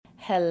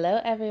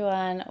Hello,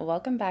 everyone.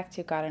 Welcome back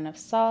to Garden of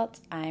Salt.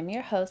 I'm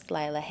your host,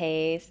 Lila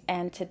Hayes,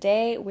 and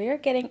today we're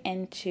getting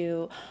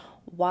into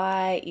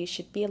why you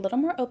should be a little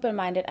more open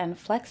minded and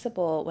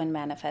flexible when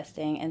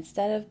manifesting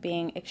instead of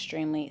being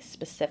extremely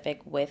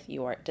specific with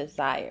your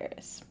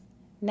desires.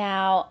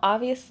 Now,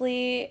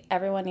 obviously,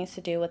 everyone needs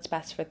to do what's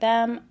best for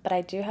them, but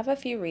I do have a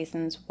few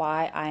reasons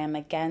why I am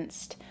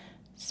against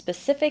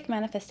specific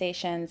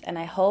manifestations, and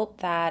I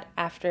hope that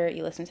after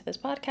you listen to this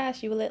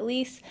podcast, you will at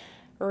least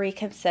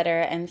reconsider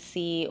and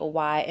see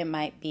why it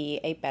might be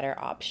a better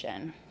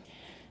option.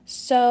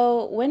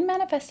 So, when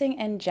manifesting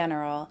in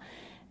general,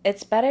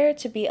 it's better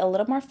to be a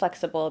little more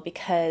flexible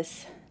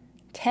because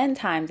 10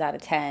 times out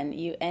of 10,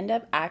 you end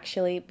up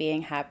actually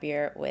being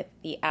happier with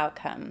the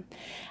outcome.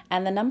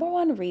 And the number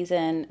one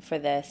reason for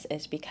this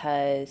is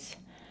because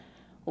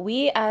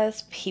we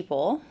as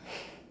people,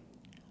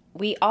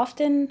 we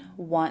often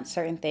want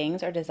certain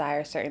things or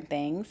desire certain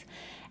things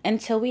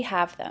until we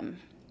have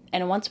them.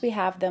 And once we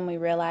have them, we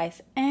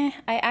realize, I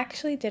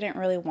actually didn't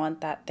really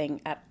want that thing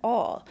at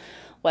all.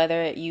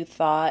 Whether you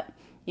thought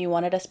you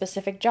wanted a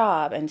specific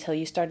job until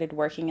you started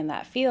working in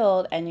that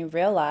field and you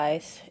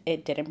realize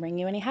it didn't bring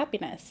you any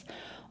happiness.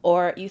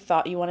 Or you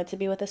thought you wanted to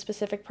be with a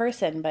specific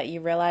person, but you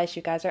realize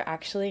you guys are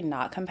actually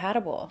not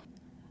compatible.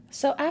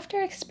 So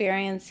after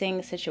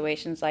experiencing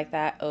situations like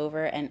that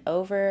over and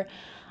over,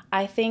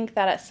 I think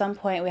that at some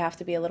point we have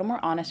to be a little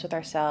more honest with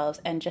ourselves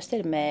and just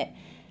admit,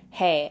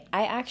 hey,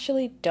 I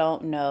actually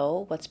don't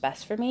know what's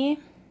best for me.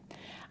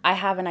 I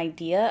have an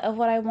idea of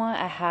what I want.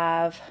 I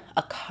have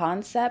a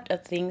concept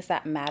of things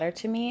that matter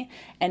to me,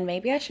 and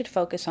maybe I should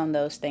focus on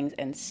those things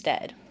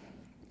instead.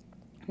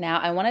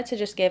 Now, I wanted to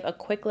just give a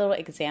quick little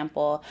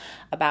example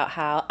about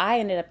how I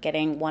ended up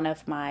getting one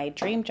of my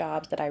dream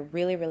jobs that I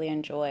really, really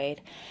enjoyed.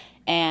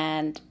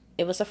 And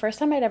it was the first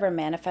time I'd ever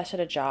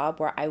manifested a job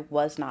where I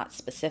was not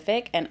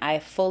specific, and I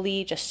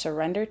fully just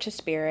surrendered to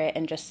spirit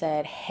and just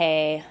said,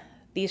 hey,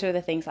 these are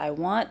the things I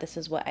want. This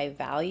is what I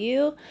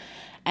value.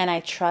 And I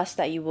trust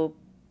that you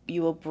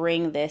will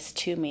bring this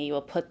to me. You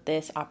will put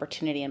this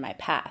opportunity in my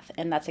path.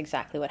 And that's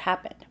exactly what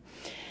happened.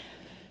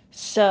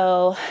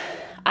 So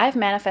I've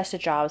manifested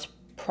jobs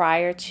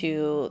prior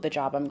to the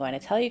job I'm going to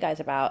tell you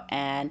guys about.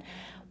 And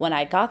when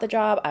I got the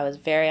job, I was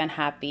very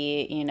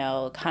unhappy,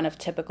 kind of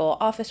typical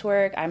office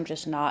work. I'm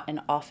just not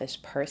an office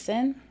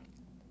person.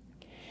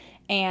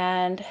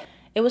 And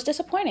it was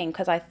disappointing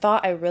because I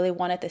thought I really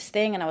wanted this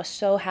thing and I was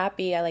so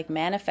happy. I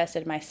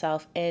manifested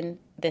myself in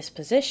this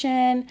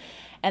position.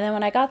 And then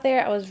when I got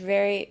there, I was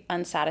very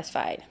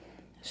unsatisfied.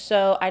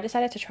 So I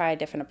decided to try a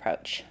different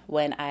approach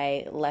when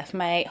I left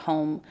my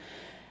home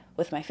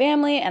with my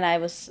family and I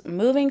was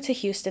moving to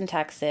Houston,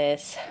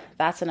 Texas.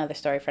 That's another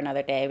story for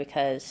another day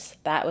because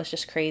that was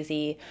just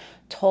crazy.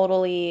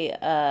 Totally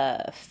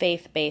a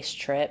faith-based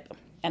trip.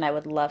 And I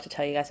would love to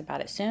tell you guys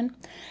about it soon.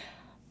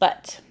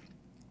 But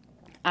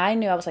I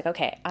knew I was like,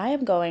 okay, I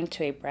am going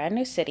to a brand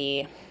new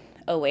city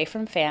away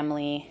from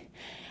family.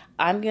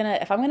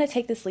 If I'm going to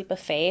take this leap of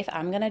faith,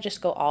 I'm going to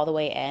just go all the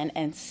way in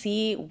and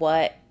see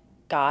what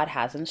God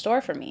has in store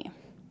for me.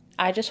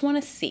 I just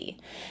want to see.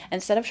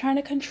 Instead of trying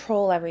to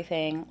control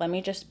everything, let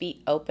me just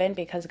be open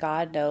because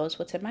God knows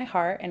what's in my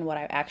heart and what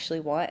I actually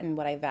want and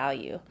what I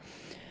value.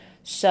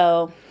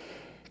 So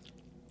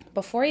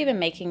before even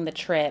making the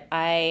trip,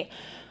 I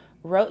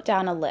wrote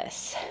down a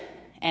list.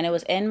 And it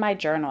was in my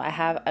journal. I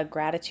have a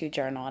gratitude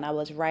journal, and I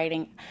was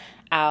writing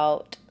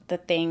out the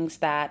things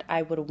that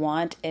I would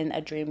want in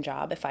a dream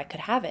job if I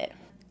could have it.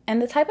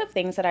 And the type of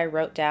things that I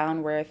wrote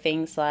down were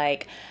things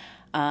like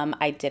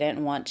I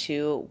didn't want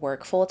to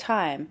work full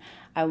time.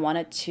 I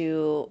wanted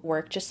to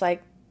work just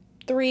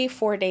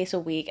 3-4 days a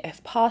week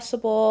if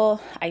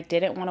possible. I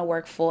didn't want to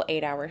work full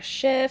 8-hour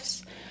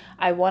shifts.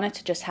 I wanted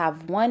to just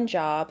have one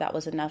job that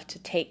was enough to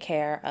take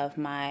care of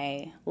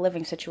my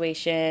living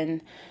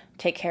situation,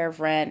 take care of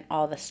rent,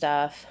 all the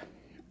stuff.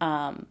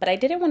 But I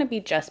didn't want to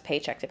be just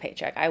paycheck to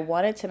paycheck. I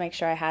wanted to make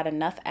sure I had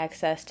enough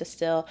excess to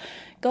still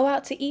go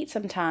out to eat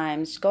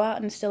sometimes, go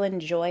out and still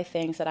enjoy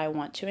things that I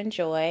want to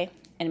enjoy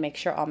and make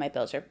sure all my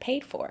bills are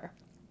paid for.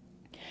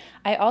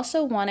 I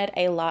also wanted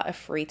a lot of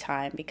free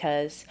time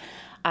because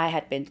I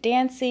had been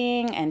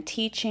dancing and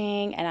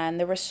teaching, and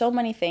there were so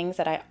many things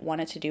that I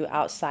wanted to do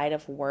outside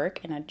of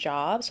work in a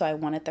job. So I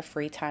wanted the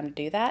free time to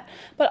do that.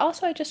 But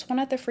also I just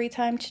wanted the free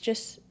time to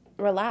just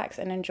relax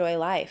and enjoy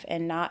life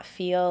and not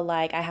feel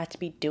like I had to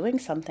be doing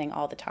something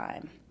all the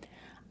time.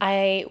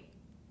 I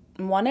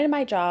wanted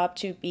my job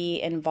to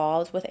be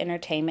involved with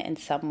entertainment in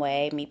some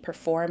way, me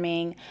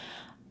performing.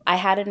 I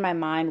had in my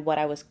mind what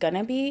I was going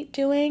to be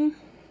doing,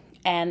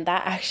 and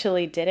that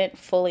actually didn't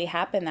fully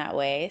happen that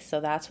way. So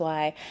that's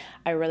why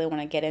I really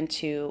want to get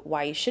into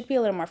why you should be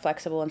a little more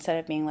flexible instead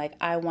of being like,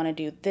 I want to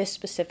do this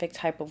specific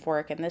type of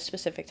work and this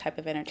specific type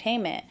of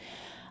entertainment.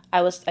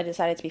 I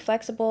decided to be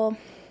flexible,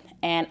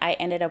 and I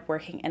ended up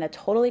working in a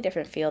totally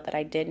different field that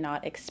I did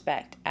not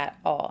expect at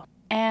all.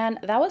 And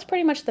that was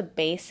pretty much the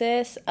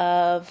basis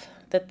of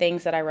the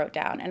things that I wrote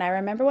down. And I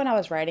remember when I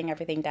was writing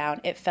everything down,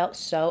 it felt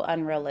so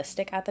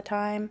unrealistic at the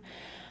time.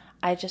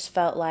 I just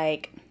felt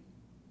like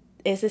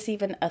is this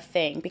even a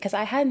thing? Because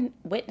I hadn't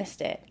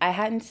witnessed it. I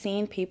hadn't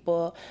seen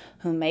people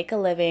who make a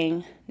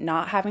living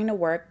not having to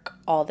work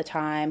all the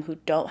time, who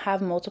don't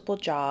have multiple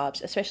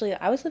jobs, especially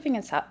I was living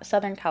in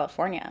Southern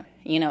California.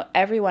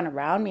 Everyone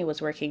around me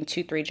was working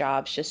 2, 3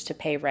 jobs just to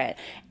pay rent.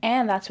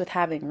 And that's with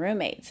having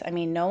roommates. I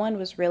mean, no one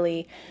was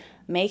really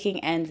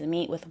making ends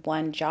meet with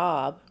one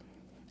job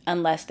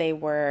unless they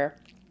were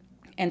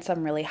in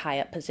some really high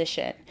up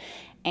position.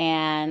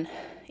 And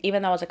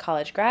even though I was a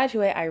college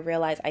graduate, I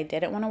realized I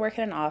didn't want to work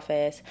in an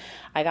office.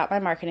 I got my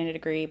marketing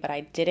degree, but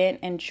I didn't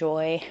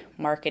enjoy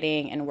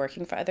marketing and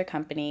working for other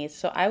companies.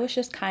 So I was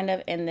just kind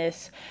of in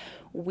this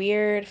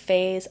weird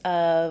phase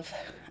of,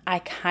 I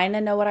kind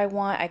of know what I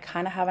want. I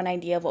kind of have an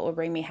idea of what will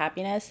bring me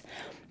happiness,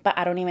 but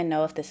I don't even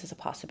know if this is a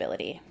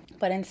possibility.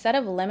 But instead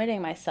of limiting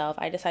myself,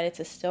 I decided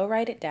to still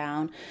write it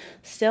down,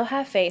 still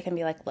have faith, and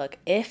be like, look,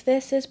 if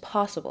this is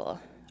possible,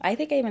 I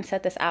think I even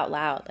said this out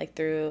loud, like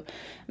through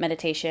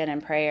meditation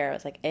and prayer. I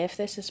was like, if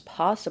this is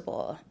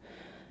possible,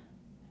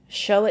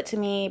 show it to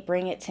me,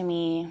 bring it to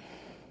me.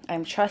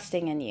 I'm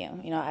trusting in you.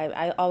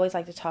 I always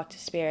like to talk to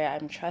Spirit.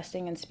 I'm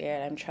trusting in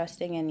Spirit. I'm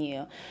trusting in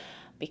you,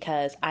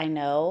 because I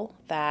know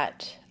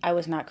that I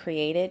was not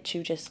created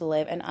to just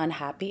live an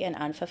unhappy and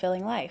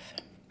unfulfilling life.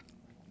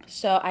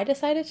 So I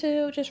decided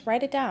to just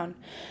write it down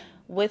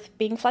with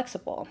being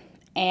flexible.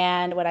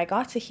 And when I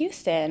got to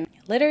Houston,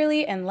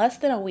 literally in less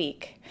than a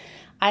week,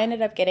 I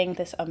ended up getting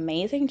this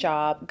amazing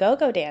job,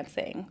 go-go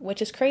dancing,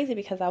 which is crazy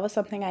because that was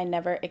something I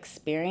never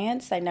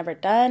experienced, I never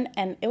done,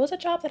 and it was a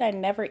job that I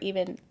never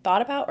even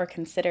thought about or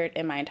considered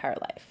in my entire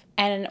life.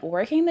 And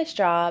working this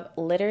job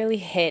literally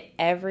hit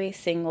every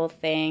single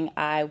thing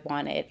I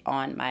wanted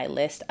on my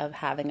list of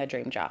having a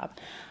dream job.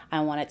 I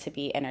wanted to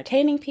be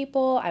entertaining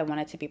people. I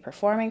wanted to be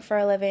performing for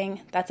a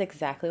living. That's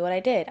exactly what I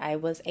did. I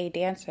was a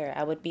dancer.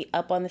 I would be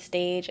up on the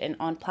stage and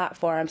on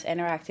platforms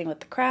interacting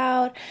with the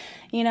crowd.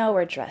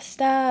 We're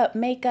dressed up,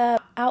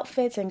 makeup,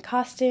 outfits, and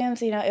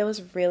costumes. It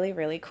was really,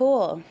 really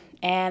cool.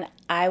 And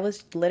I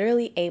was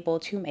literally able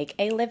to make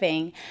a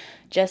living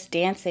just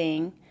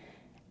dancing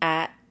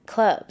at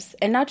clubs.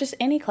 And not just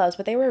any clubs,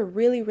 but they were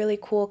really, really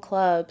cool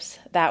clubs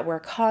that were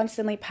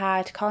constantly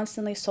packed,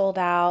 constantly sold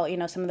out,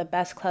 some of the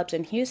best clubs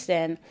in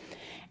Houston.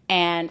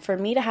 And for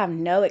me to have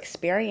no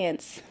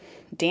experience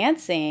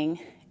dancing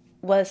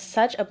was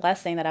such a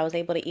blessing that I was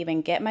able to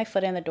even get my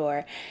foot in the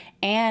door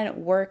and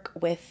work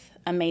with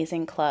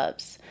amazing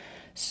clubs.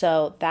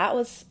 So that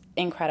was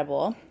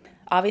incredible.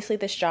 Obviously,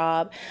 this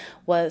job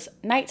was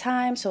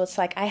nighttime, so it's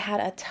like I had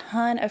a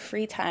ton of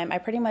free time. I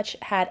pretty much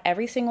had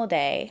every single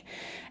day,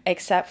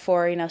 except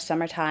for,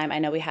 summertime. I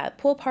know we had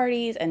pool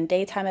parties and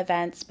daytime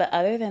events, but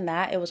other than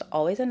that, it was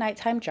always a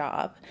nighttime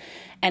job.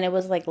 And it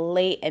was like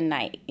late at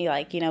night.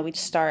 We'd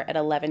start at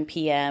 11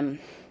 p.m.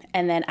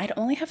 and then I'd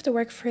only have to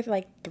work for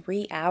like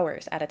 3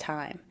 hours at a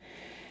time.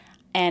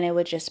 And it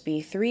would just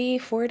be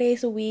 3-4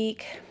 days a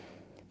week,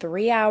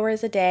 3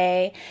 hours a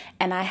day,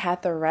 and I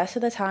had the rest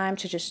of the time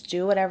to just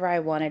do whatever I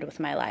wanted with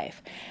my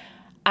life.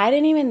 I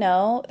didn't even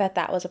know that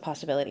that was a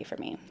possibility for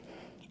me.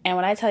 And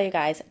when I tell you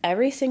guys,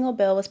 every single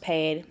bill was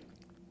paid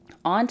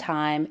on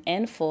time,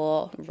 in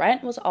full,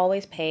 rent was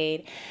always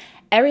paid,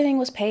 everything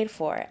was paid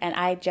for, and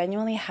I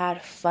genuinely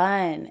had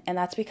fun. And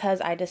that's because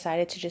I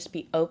decided to just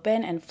be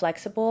open and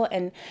flexible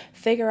and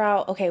figure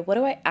out, okay, what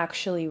do I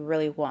actually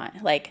really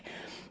want? Like,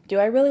 do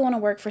I really want to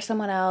work for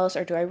someone else,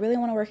 or do I really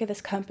want to work at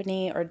this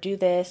company, or do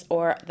this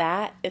or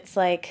that? It's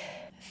like,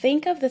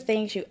 think of the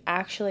things you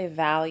actually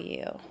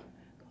value.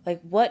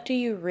 Like, what do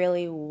you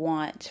really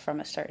want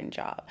from a certain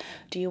job?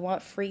 Do you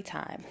want free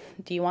time?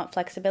 Do you want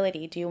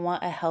flexibility? Do you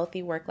want a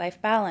healthy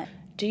work-life balance?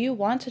 Do you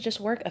want to just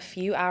work a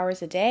few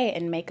hours a day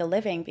and make a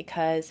living?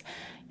 Because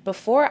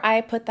before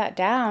I put that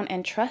down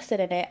and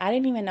trusted in it, I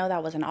didn't even know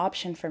that was an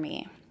option for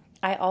me.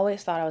 I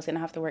always thought I was going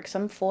to have to work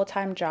some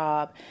full-time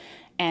job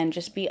and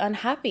just be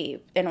unhappy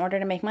in order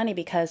to make money,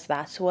 because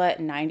that's what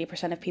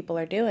 90% of people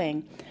are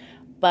doing.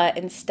 But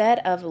instead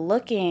of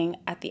looking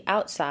at the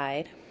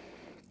outside,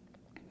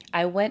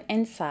 I went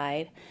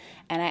inside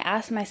and I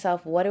asked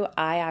myself, what do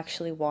I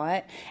actually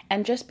want?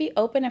 And just be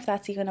open if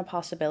that's even a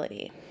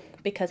possibility.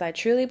 Because I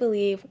truly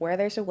believe where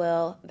there's a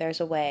will, there's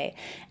a way.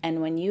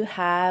 And when you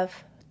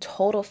have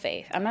total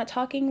faith, I'm not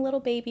talking little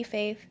baby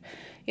faith,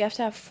 you have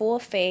to have full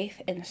faith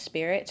in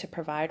Spirit to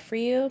provide for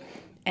you,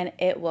 and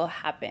it will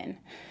happen.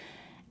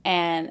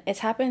 And it's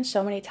happened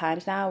so many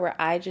times now where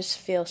I just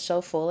feel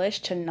so foolish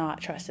to not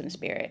trust in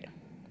Spirit,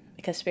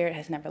 because Spirit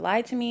has never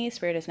lied to me.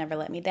 Spirit has never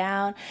let me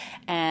down,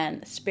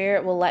 and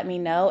Spirit will let me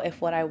know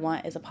if what I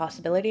want is a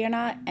possibility or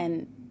not.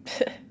 And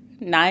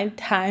 9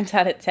 times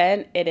out of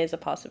 10, it is a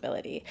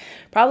possibility.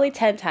 Probably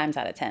 10 times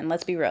out of 10.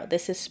 Let's be real.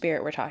 This is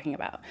Spirit we're talking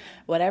about.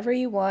 Whatever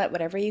you want,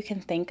 whatever you can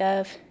think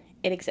of,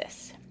 it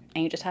exists.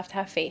 And you just have to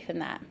have faith in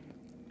that.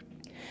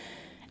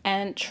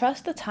 And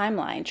trust the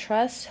timeline.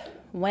 Trust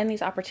when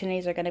these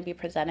opportunities are going to be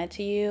presented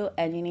to you,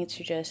 and you need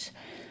to just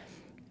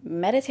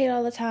meditate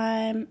all the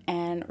time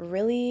and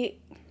really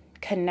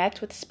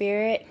connect with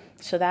Spirit,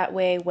 so that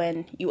way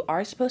when you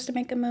are supposed to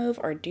make a move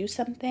or do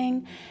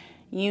something,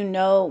 You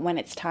know when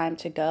it's time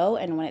to go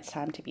and when it's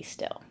time to be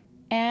still.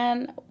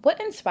 And what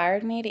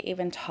inspired me to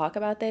even talk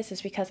about this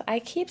is because I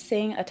keep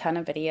seeing a ton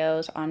of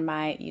videos on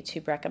my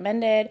YouTube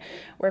recommended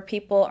where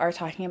people are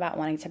talking about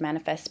wanting to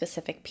manifest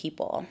specific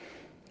people.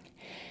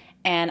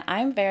 And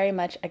I'm very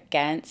much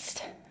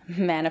against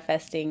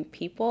manifesting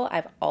people.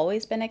 I've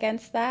always been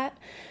against that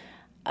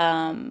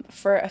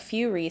for a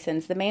few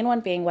reasons. The main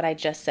one being what I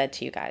just said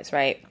to you guys,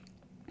 right?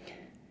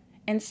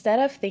 Instead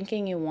of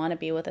thinking you want to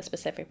be with a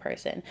specific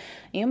person,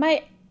 you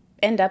might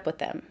end up with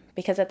them,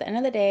 because at the end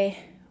of the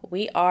day,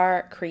 we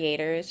are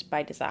creators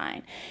by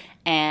design,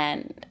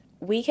 and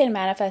we can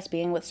manifest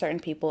being with certain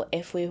people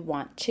if we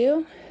want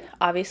to.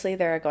 Obviously,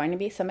 there are going to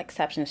be some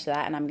exceptions to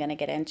that, and I'm going to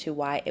get into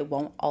why it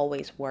won't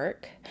always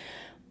work.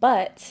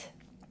 But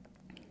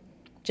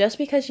just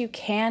because you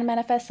can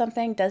manifest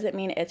something doesn't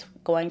mean it's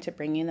going to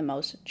bring you the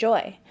most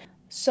joy.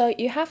 So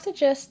you have to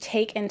just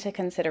take into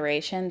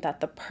consideration that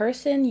the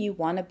person you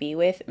want to be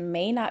with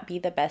may not be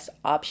the best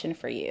option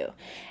for you.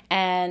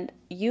 And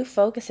you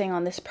focusing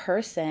on this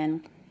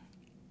person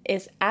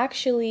is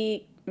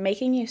actually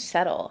making you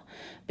settle,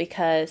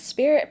 because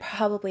spirit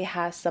probably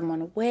has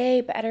someone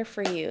way better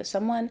for you,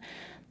 someone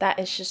that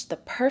is just the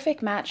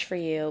perfect match for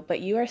you, but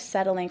you are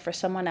settling for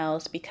someone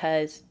else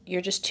because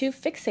you're just too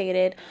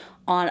fixated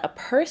on a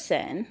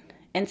person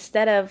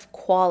instead of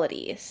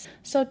qualities.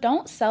 So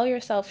don't sell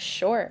yourself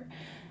short.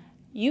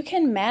 You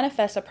can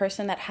manifest a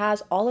person that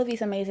has all of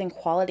these amazing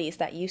qualities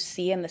that you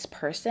see in this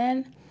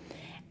person,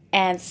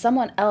 and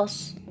someone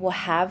else will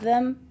have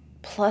them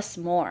plus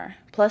more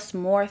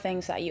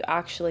things that you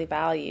actually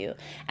value,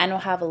 and will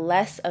have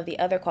less of the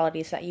other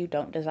qualities that you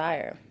don't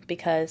desire.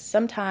 Because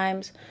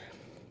sometimes,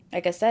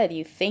 like I said,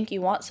 you think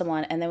you want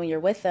someone, and then when you're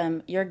with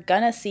them, you're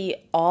gonna see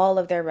all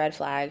of their red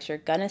flags, you're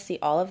gonna see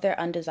all of their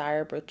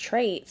undesirable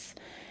traits,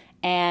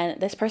 and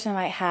this person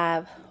might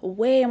have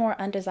way more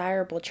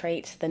undesirable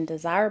traits than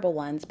desirable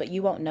ones, but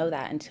you won't know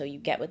that until you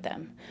get with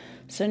them.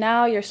 So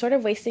now you're sort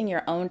of wasting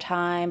your own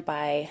time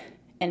by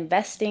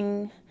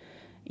investing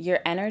your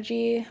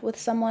energy with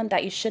someone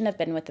that you shouldn't have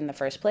been with in the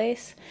first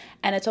place,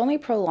 and it's only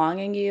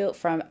prolonging you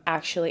from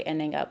actually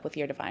ending up with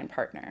your divine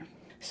partner.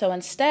 So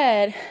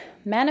instead,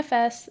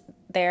 manifest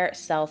their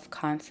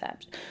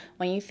self-concept.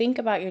 When you think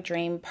about your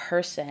dream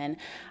person,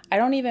 I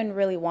don't even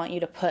really want you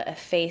to put a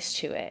face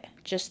to it.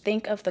 Just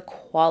think of the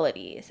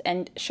qualities.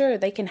 And sure,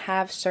 they can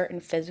have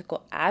certain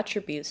physical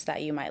attributes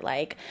that you might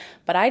like,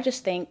 but I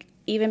just think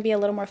even be a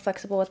little more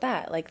flexible with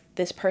that. Like,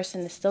 this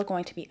person is still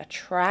going to be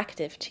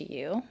attractive to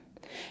you.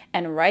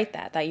 And write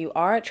that you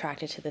are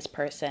attracted to this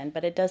person,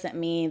 but it doesn't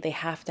mean they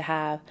have to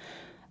have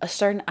a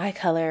certain eye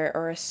color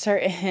or a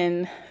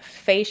certain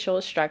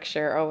facial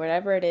structure or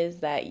whatever it is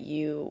that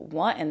you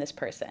want in this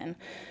person.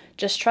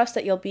 Just trust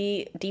that you'll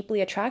be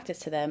deeply attracted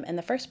to them in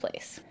the first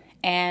place.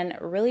 And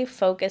really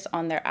focus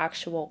on their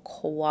actual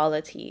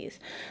qualities,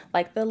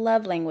 like the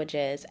love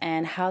languages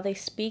and how they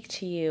speak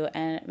to you,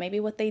 and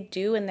maybe what they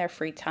do in their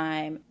free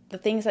time, the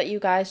things that you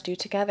guys do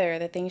together,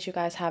 the things you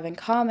guys have in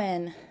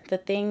common, the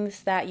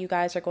things that you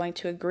guys are going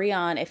to agree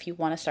on if you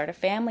want to start a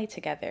family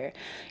together.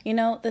 You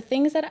know, the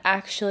things that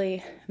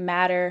actually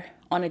matter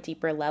on a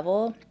deeper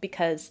level,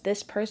 because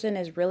this person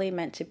is really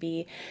meant to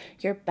be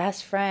your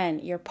best friend,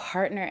 your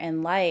partner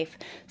in life.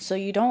 So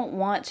you don't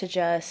want to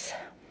just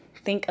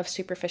think of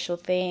superficial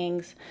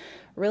things.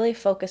 Really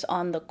focus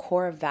on the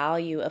core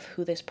value of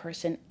who this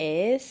person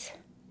is,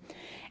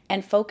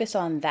 and focus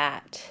on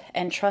that,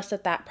 and trust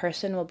that that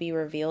person will be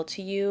revealed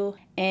to you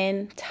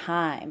in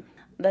time.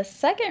 The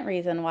second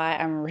reason why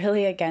I'm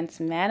really against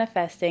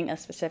manifesting a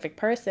specific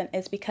person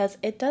is because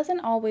it doesn't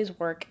always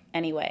work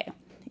anyway.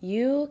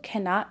 You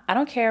cannot, I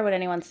don't care what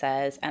anyone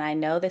says, and I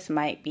know this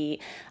might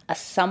be a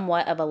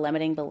somewhat of a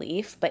limiting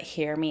belief, but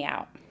hear me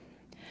out.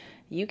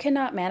 You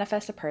cannot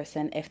manifest a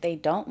person if they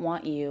don't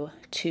want you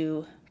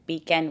to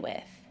begin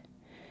with.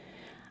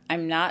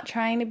 I'm not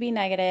trying to be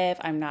negative.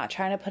 I'm not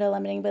trying to put a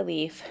limiting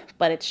belief,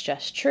 but it's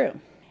just true.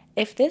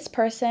 If this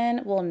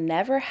person will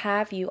never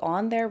have you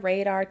on their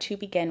radar to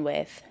begin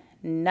with,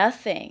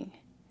 nothing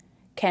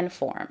can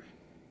form.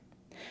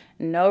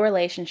 No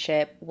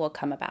relationship will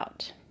come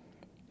about.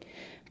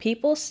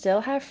 People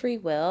still have free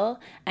will,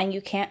 and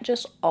you can't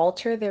just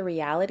alter their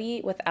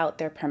reality without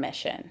their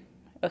permission.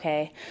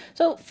 Okay,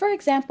 so for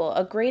example,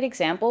 a great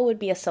example would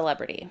be a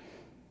celebrity.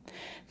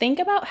 Think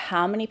about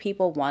how many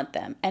people want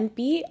them and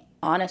be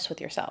honest with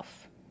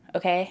yourself,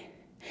 okay?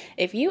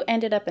 If you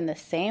ended up in the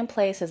same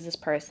place as this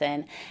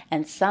person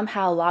and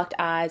somehow locked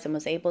eyes and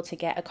was able to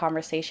get a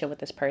conversation with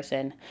this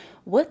person,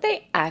 would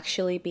they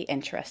actually be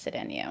interested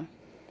in you?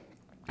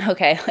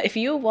 Okay, if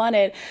you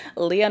wanted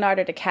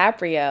Leonardo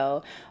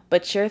DiCaprio,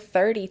 but you're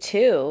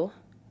 32,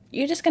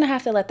 you're just going to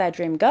have to let that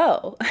dream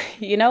go.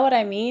 You know what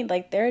I mean?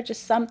 Like, there are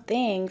just some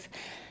things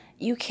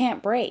you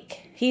can't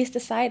break. He's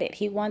decided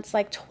he wants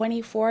like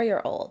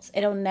 24-year-olds.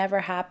 It'll never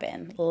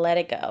happen. Let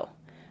it go.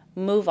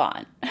 Move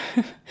on.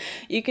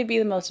 You could be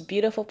the most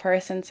beautiful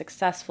person,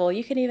 successful.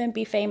 You can even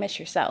be famous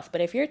yourself.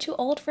 But if you're too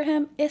old for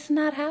him, it's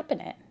not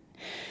happening.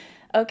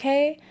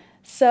 Okay?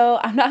 So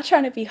I'm not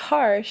trying to be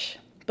harsh,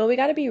 But we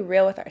got to be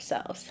real with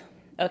ourselves,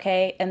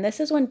 okay? And this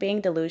is when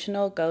being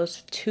delusional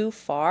goes too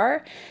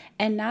far,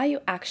 and now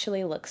you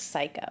actually look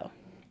psycho.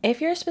 If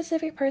your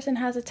specific person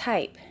has a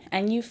type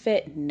and you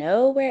fit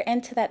nowhere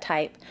into that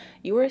type,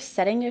 you are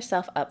setting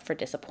yourself up for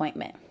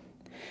disappointment.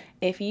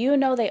 If you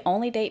know they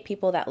only date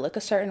people that look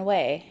a certain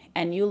way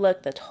and you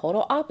look the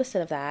total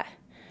opposite of that,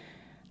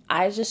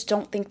 I just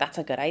don't think that's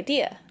a good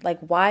idea. Like,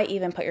 why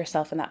even put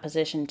yourself in that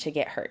position to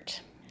get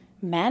hurt?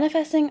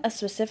 Manifesting a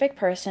specific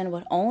person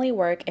would only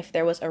work if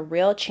there was a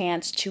real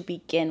chance to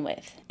begin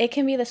with. It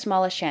can be the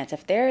smallest chance.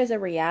 If there is a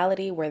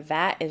reality where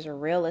that is a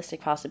realistic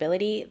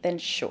possibility, then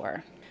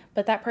sure.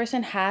 But that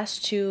person has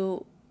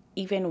to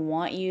even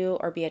want you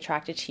or be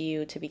attracted to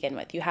you to begin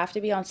with. You have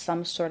to be on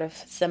some sort of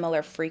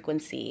similar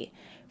frequency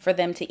for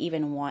them to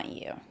even want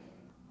you.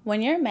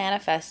 When you're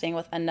manifesting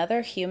with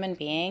another human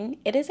being,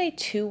 it is a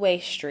two-way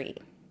street.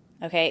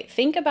 Okay,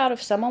 think about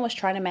if someone was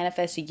trying to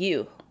manifest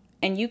you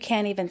and you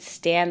can't even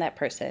stand that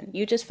person.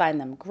 You just find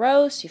them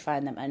gross, you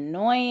find them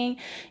annoying,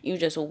 you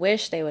just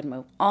wish they would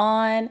move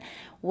on.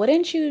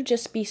 Wouldn't you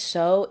just be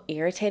so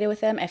irritated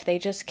with them if they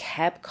just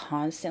kept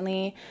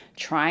constantly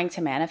trying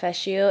to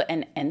manifest you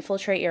and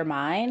infiltrate your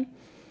mind?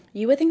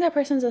 You would think that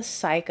person's a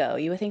psycho.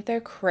 You would think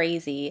they're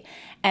crazy,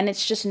 and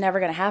it's just never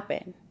going to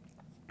happen.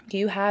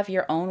 You have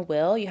your own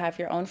will, you have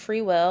your own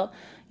free will,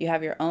 you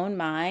have your own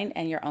mind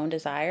and your own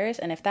desires.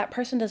 And if that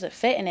person doesn't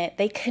fit in it,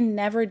 they can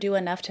never do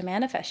enough to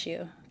manifest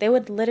you. They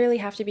would literally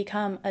have to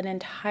become an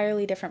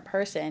entirely different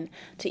person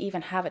to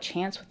even have a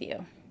chance with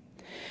you.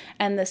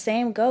 And the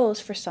same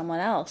goes for someone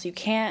else. You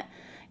can't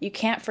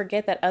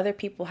forget that other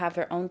people have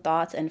their own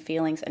thoughts and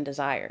feelings and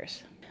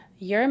desires.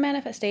 Your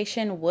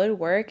manifestation would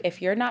work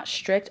if you're not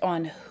strict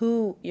on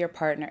who your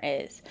partner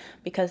is,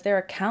 because there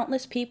are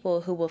countless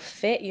people who will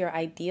fit your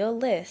ideal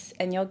list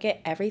and you'll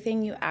get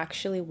everything you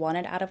actually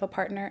wanted out of a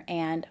partner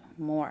and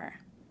more.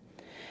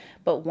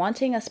 But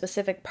wanting a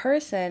specific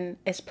person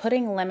is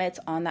putting limits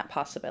on that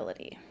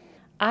possibility.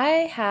 I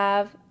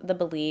have the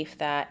belief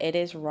that it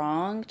is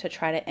wrong to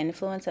try to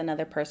influence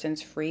another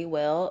person's free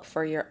will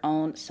for your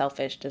own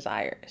selfish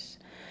desires.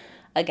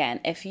 Again,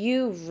 if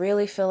you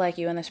really feel like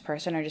you and this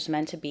person are just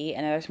meant to be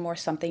and there's more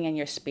something in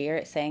your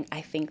spirit saying,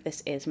 I think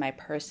this is my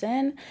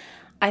person,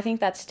 I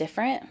think that's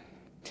different.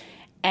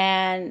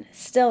 And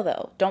still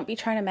though, don't be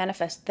trying to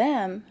manifest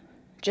them.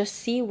 Just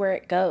see where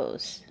it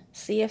goes.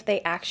 See if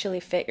they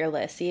actually fit your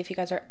list. See if you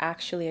guys are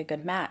actually a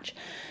good match.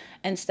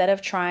 Instead of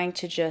trying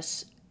to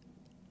just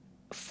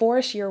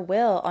force your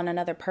will on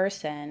another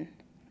person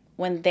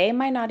when they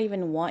might not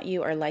even want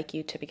you or like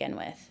you to begin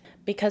with.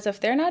 Because if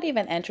they're not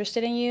even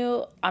interested in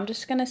you, I'm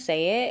just going to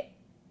say it,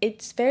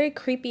 it's very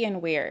creepy and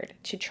weird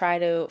to try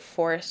to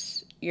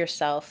force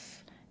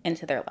yourself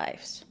into their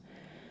lives.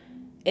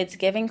 It's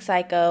giving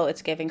psycho,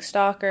 it's giving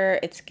stalker,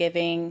 it's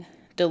giving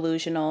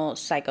delusional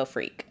psycho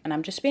freak. And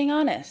I'm just being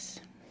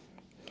honest.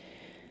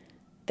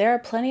 There are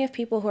plenty of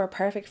people who are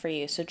perfect for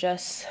you, so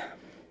just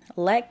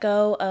let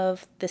go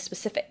of the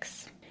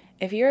specifics.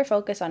 If you're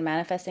focused on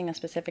manifesting a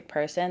specific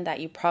person that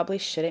you probably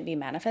shouldn't be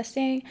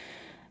manifesting,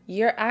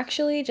 you're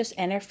actually just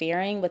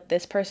interfering with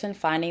this person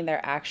finding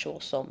their actual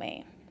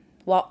soulmate,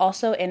 while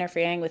also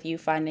interfering with you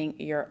finding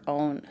your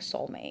own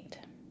soulmate.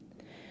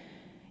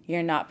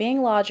 You're not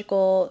being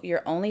logical,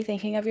 you're only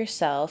thinking of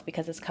yourself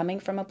because it's coming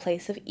from a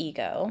place of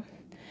ego.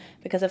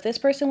 Because if this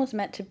person was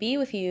meant to be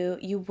with you,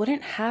 you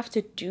wouldn't have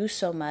to do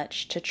so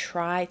much to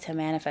try to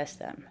manifest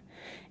them.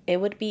 It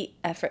would be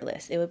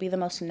effortless. It would be the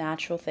most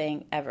natural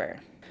thing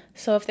ever.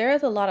 So if there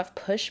is a lot of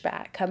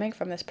pushback coming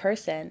from this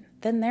person,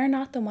 then they're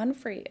not the one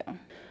for you.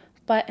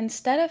 But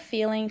instead of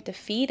feeling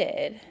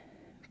defeated,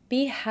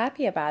 be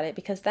happy about it,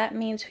 because that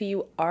means who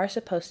you are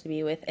supposed to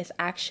be with is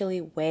actually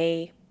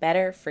way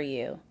better for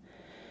you.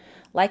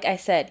 Like I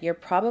said, you're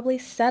probably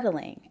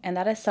settling, and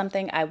that is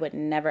something I would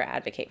never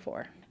advocate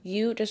for.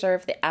 You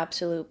deserve the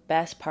absolute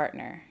best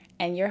partner,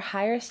 and your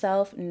higher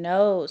self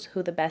knows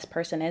who the best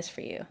person is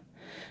for you.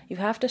 You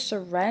have to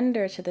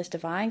surrender to this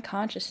divine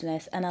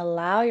consciousness and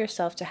allow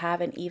yourself to have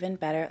an even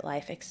better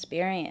life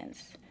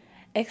experience.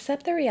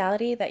 Accept the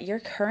reality that your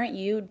current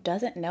you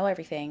doesn't know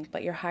everything,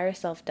 but your higher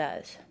self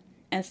does.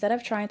 Instead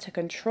of trying to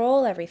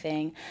control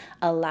everything,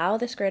 allow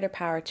this greater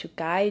power to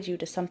guide you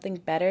to something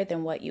better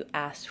than what you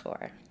asked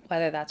for.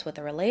 Whether that's with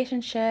a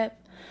relationship,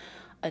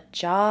 a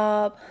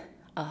job,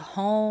 a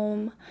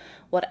home,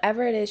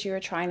 whatever it is you're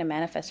trying to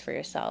manifest for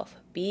yourself,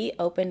 be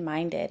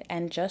open-minded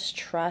and just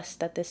trust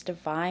that this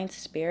divine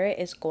spirit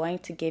is going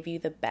to give you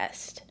the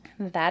best.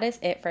 That is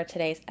it for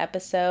today's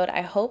episode.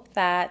 I hope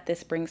that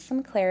this brings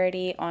some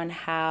clarity on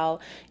how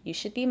you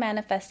should be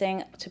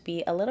manifesting to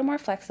be a little more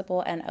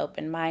flexible and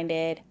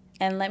open-minded.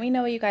 And let me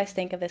know what you guys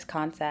think of this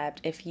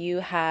concept. If you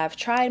have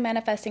tried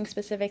manifesting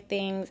specific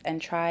things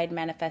and tried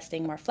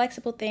manifesting more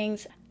flexible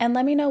things, and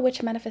let me know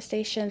which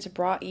manifestations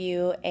brought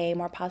you a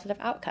more positive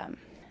outcome.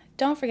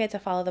 Don't forget to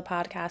follow the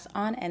podcast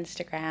on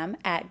Instagram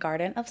at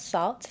Garden of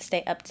Salt to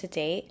stay up to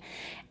date.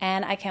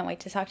 And I can't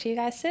wait to talk to you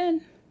guys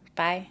soon.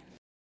 Bye.